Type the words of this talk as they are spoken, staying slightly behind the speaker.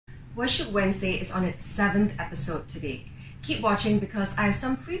Worship Wednesday is on its 7th episode today. Keep watching because I have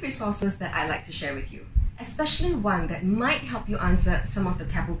some free resources that I'd like to share with you, especially one that might help you answer some of the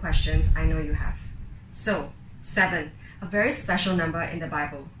taboo questions I know you have. So, 7, a very special number in the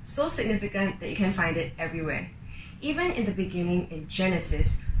Bible, so significant that you can find it everywhere. Even in the beginning in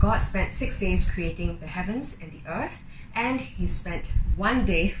Genesis, God spent 6 days creating the heavens and the earth, and He spent 1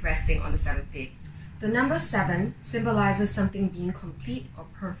 day resting on the 7th day. The number 7 symbolizes something being complete or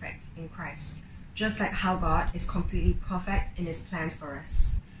perfect in Christ, just like how God is completely perfect in His plans for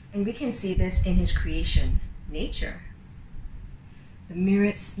us. And we can see this in His creation, nature. The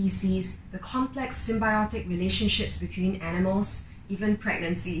myriad species, the complex symbiotic relationships between animals, even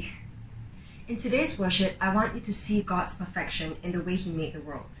pregnancy. In today's worship, I want you to see God's perfection in the way He made the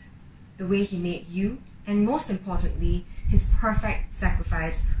world, the way He made you, and most importantly, His perfect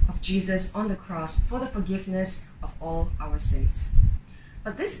sacrifice of Jesus on the cross for the forgiveness of all our sins.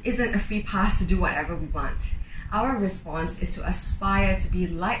 But this isn't a free pass to do whatever we want. Our response is to aspire to be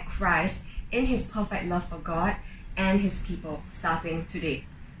like Christ in His perfect love for God and His people, starting today.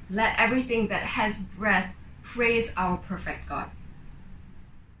 Let everything that has breath praise our perfect God.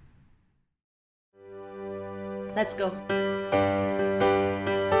 Let's go.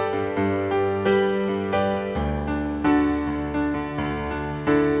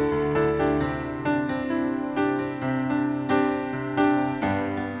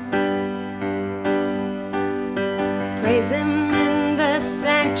 Praise Him in the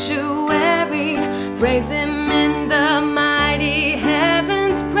sanctuary, praise Him in the mighty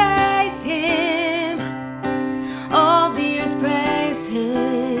heavens, praise Him, all the earth praise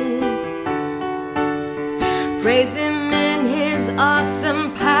Him. Praise Him in His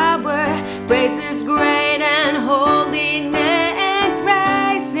awesome power, praise His great and holy name,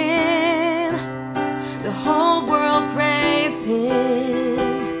 praise Him, the whole world praise Him.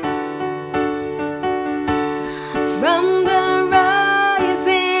 From the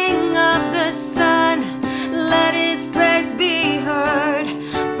rising of the sun, let His praise be heard.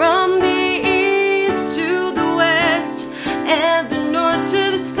 From the east to the west, and the north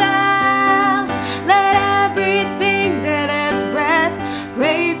to the south, let everything that has breath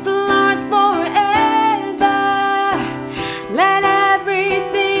praise the Lord forever. Let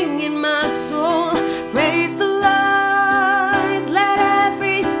everything in my soul praise the Lord. Let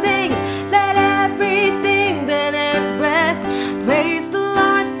everything that has breath praise the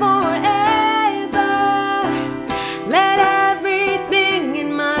Lord forever. Let everything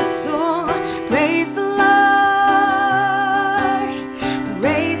in my soul praise the Lord.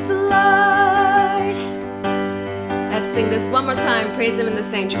 Praise the Lord. Let's sing this one more time. Praise Him in the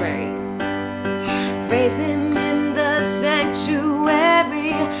sanctuary. Praise Him in the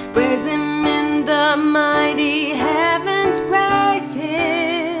sanctuary, praise Him in the mighty heavens, praise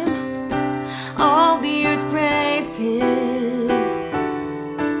Him, all the earth praise Him.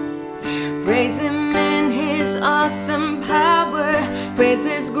 Praise Him in His awesome power, praise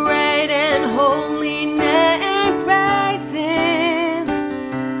His great and holy name, praise Him,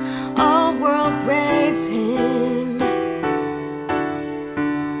 all world praise Him.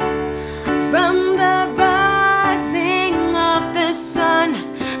 From the rising of the sun,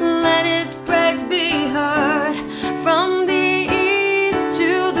 let His praise be heard. From the east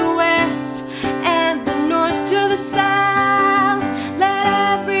to the west, and the north to the south, let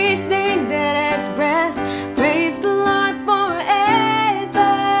everything that has breath praise the Lord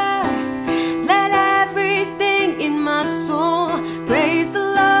forever. Let everything in my soul praise the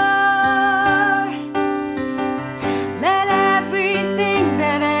Lord. Let everything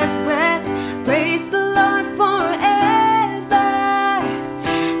that has breath praise the Lord forever.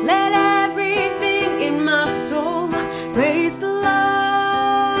 Let everything in my soul praise the Lord.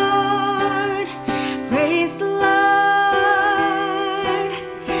 Praise the Lord.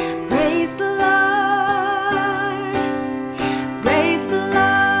 Praise the Lord. Praise the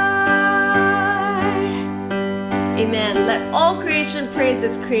Lord. Amen. Let all creation praise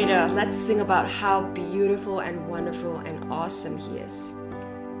its Creator. Let's sing about how beautiful and wonderful and awesome He is.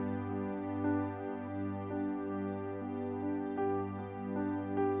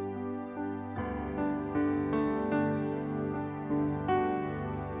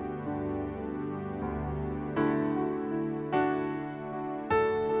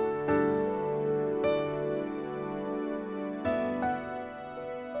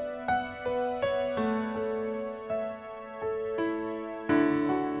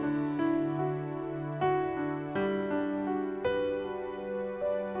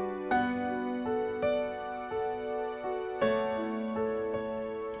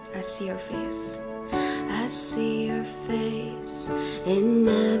 I see your face. I see your face in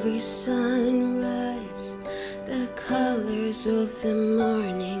every sunrise. The colors of the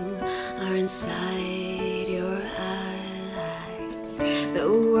morning are inside your eyes. The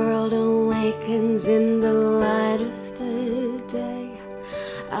world awakens in the light of the day.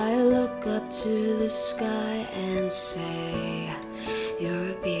 I look up to the sky and say,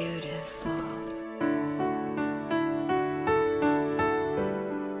 you're beautiful.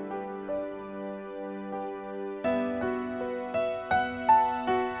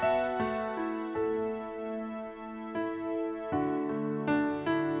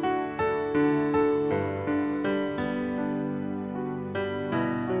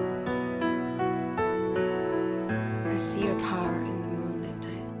 I see your power in the moonlit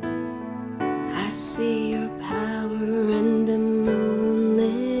night. I see your power in the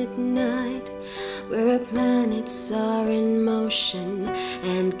moonlit night, where planets are in motion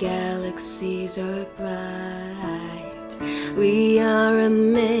and galaxies are bright. We are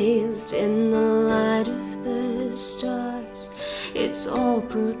amazed in the light of the stars. It's all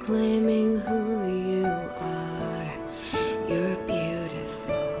proclaiming who you are. You're beautiful.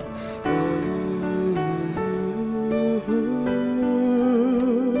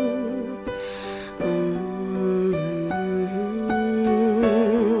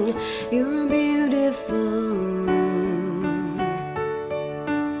 You're beautiful.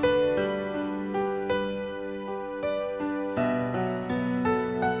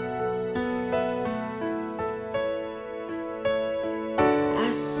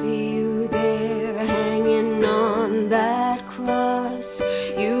 I see you there hanging on that cross.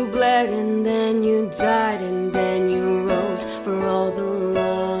 You bled and then you died and then you rose for all the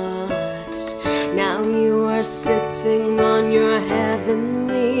lost. Now you are sitting on your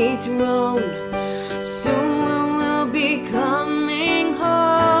heavenly throne. Soon we will be coming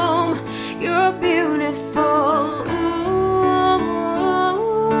home. You're beautiful.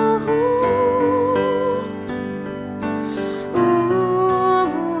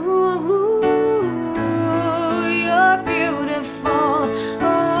 You're beautiful.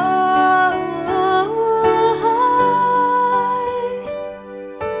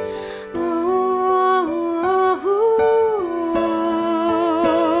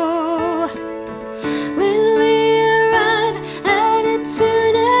 When we arrive at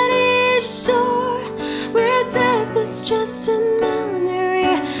eternity's shore, where death is just a memory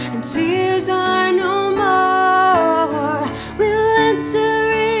and tears are no more, we'll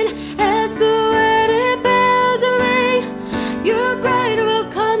enter in as the wedding bells ring. Your bride will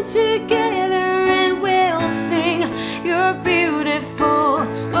come together and we'll sing. You're beautiful.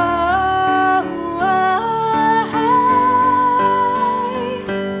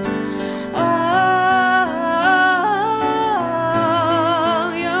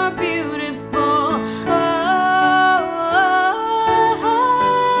 You're beautiful.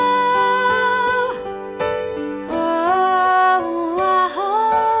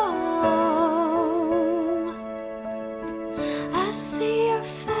 I see your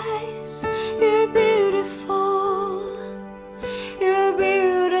face. You're beautiful. You're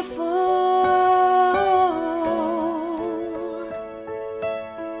beautiful.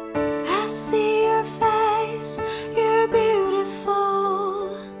 I see your face. You're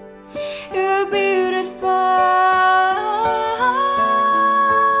beautiful. You're beautiful.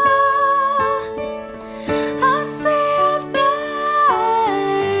 I see your face.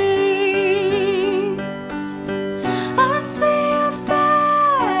 I see your face.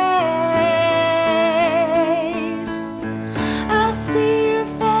 I see your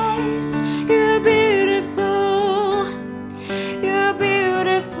face. You're beautiful. You're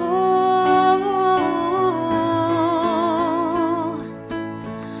beautiful.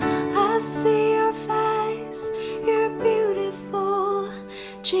 I see your face. You're beautiful.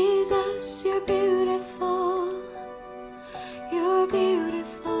 Jesus, you're beautiful. You're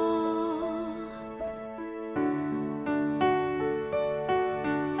beautiful.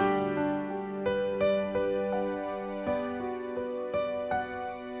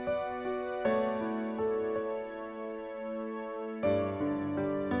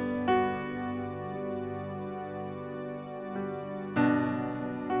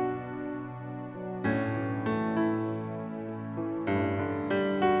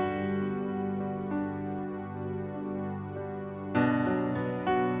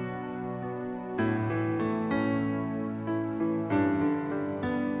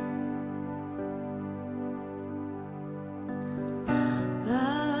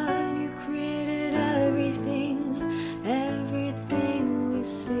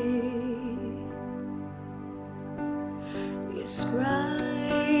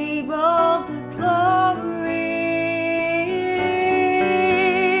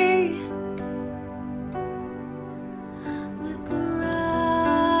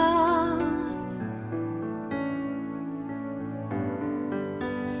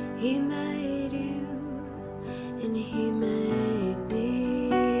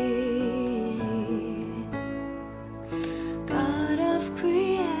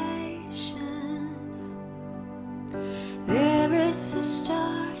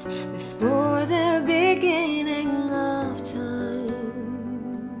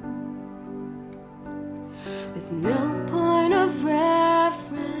 with no point of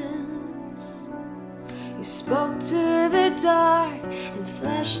reference. You spoke to the dark and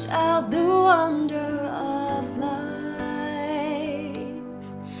fleshed out the wonder of life.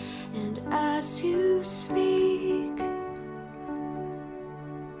 And as you speak,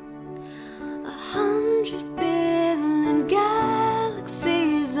 100 billion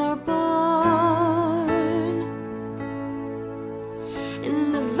galaxies are born.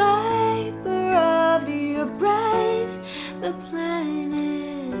 In the vapor of your breath, the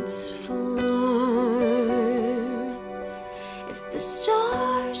planets form. If the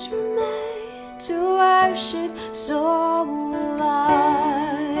stars were made to worship, so will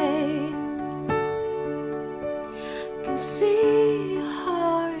I. Can see your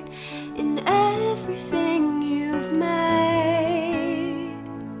heart in everything you've made.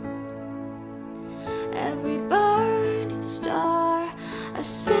 Every burning star, a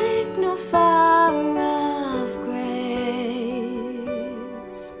signal fire of grace.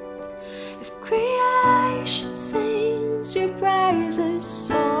 If creation sings your praises,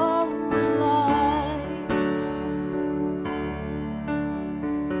 so will I.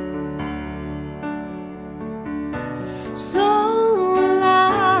 So will I.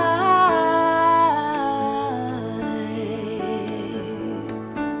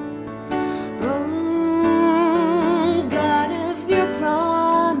 Oh, God of your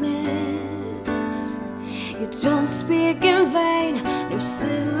promise, you don't speak in vain, no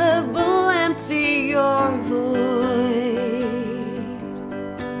syllable empty your void.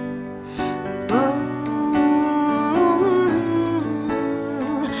 Oh,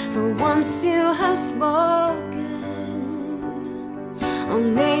 for once you have spoken, all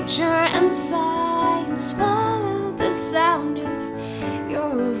nature and science follow the sound of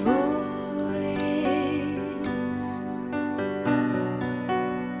your voice.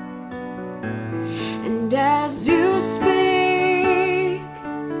 And as you speak,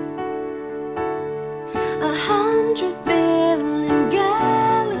 100 billion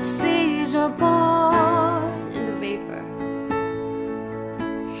galaxies are born in the vapor.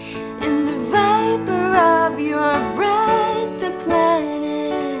 In the vapor of your breath, the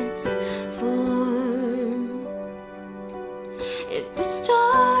planets form. If the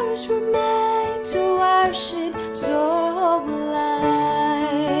stars were made to worship, so will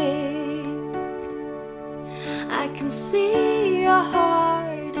I can see your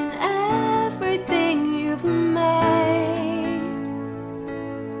heart in everything you've made.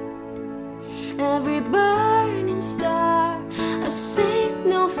 Every burning star, a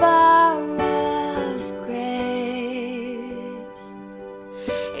signal fire of grace.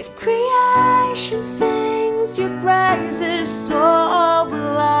 If creation sings your praises, so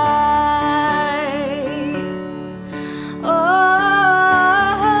will I. Oh,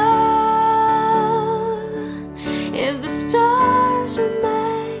 if the stars were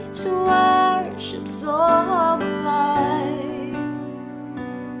made to worship, so will I.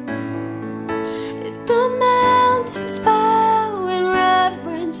 If the mountains bow in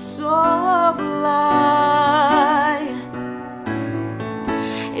reverence, so will I.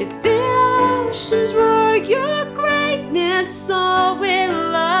 If the oceans roar your greatness, so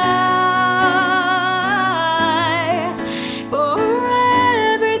will I. For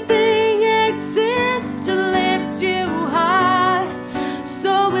everything exists to lift you high,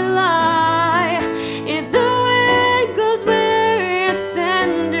 so will I. If the wind goes where you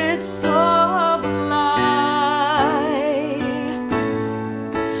ascended, so will I.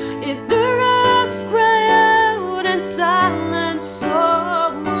 If the rocks cry out in silence, so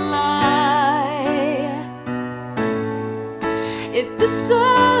will I. If the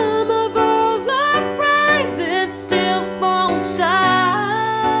sum of all our praises still falls shy,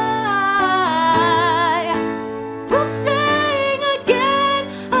 we'll sing again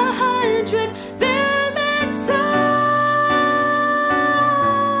 100 billion times.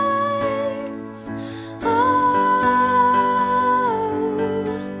 Oh,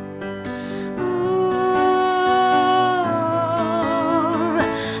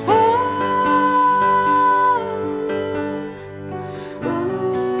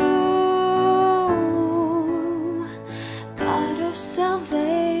 God of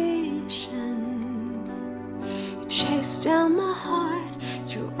salvation, you chased down my heart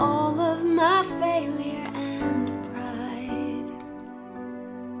through all of my failure and pride.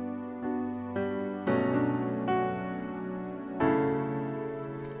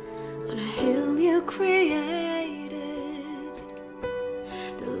 On a hill you created,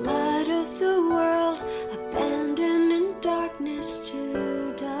 the light of the world, abandoned in darkness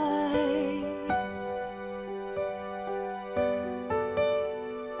to die.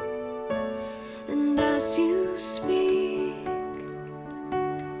 And as you speak,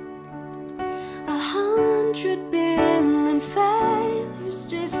 100 billion failures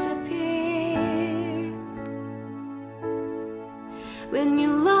disappear. When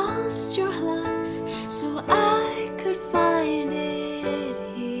you lost your life so I could find it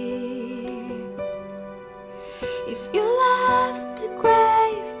here. If you left the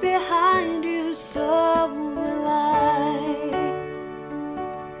grave behind you, so will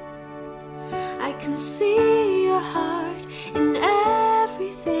I can see your heart in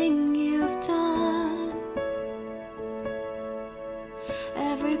everything you've done.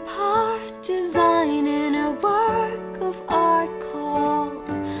 Every part designed in a work of art called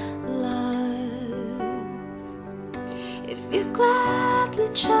love. If you gladly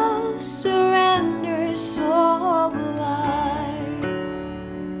chose surrender, so will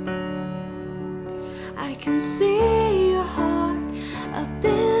I can see your heart a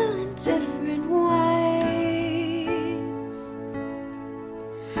billion different ways.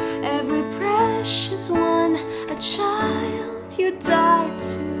 Every precious one, a child you died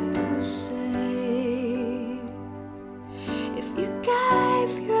to save. If you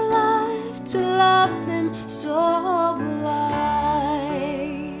gave your life to love them, so will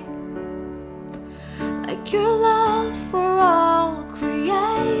I. Like your love for all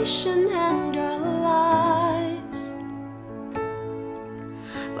creation and our lives.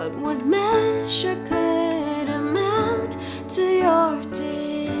 But what measure could amount to your desire?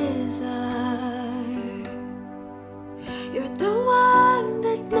 You're the one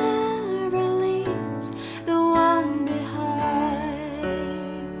that never leaves the one behind.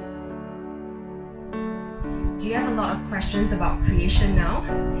 Do you have a lot of questions about creation now?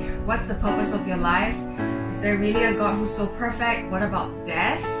 What's the purpose of your life? Is there really a God who's so perfect? What about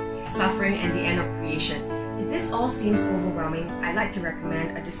death, suffering, and the end of creation? If this all seems overwhelming, I'd like to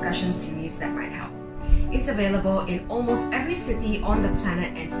recommend a discussion series that might help. It's available in almost every city on the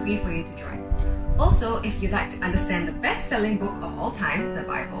planet and free for you to join. Also, if you'd like to understand the best-selling book of all time, the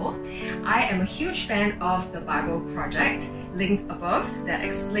Bible, I am a huge fan of the Bible Project, linked above, that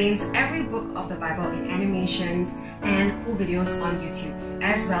explains every book of the Bible in animations and cool videos on YouTube,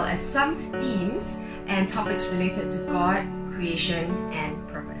 as well as some themes and topics related to God, creation, and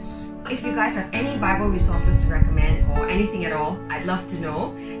purpose. If you guys have any Bible resources to recommend or anything at all, I'd love to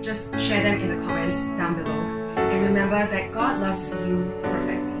know. Just share them in the comments down below. And remember that God loves you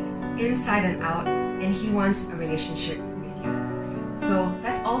perfectly, inside and out, and He wants a relationship with you. So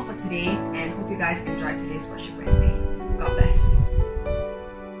that's all for today, and hope you guys enjoyed today's Worship Wednesday. God bless.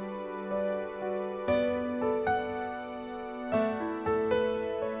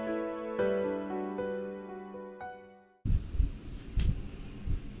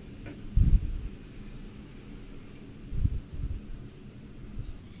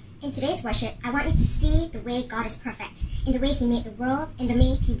 In today's worship, I want you to see the way God is perfect, in the way He made the world and the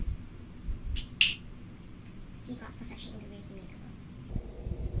way He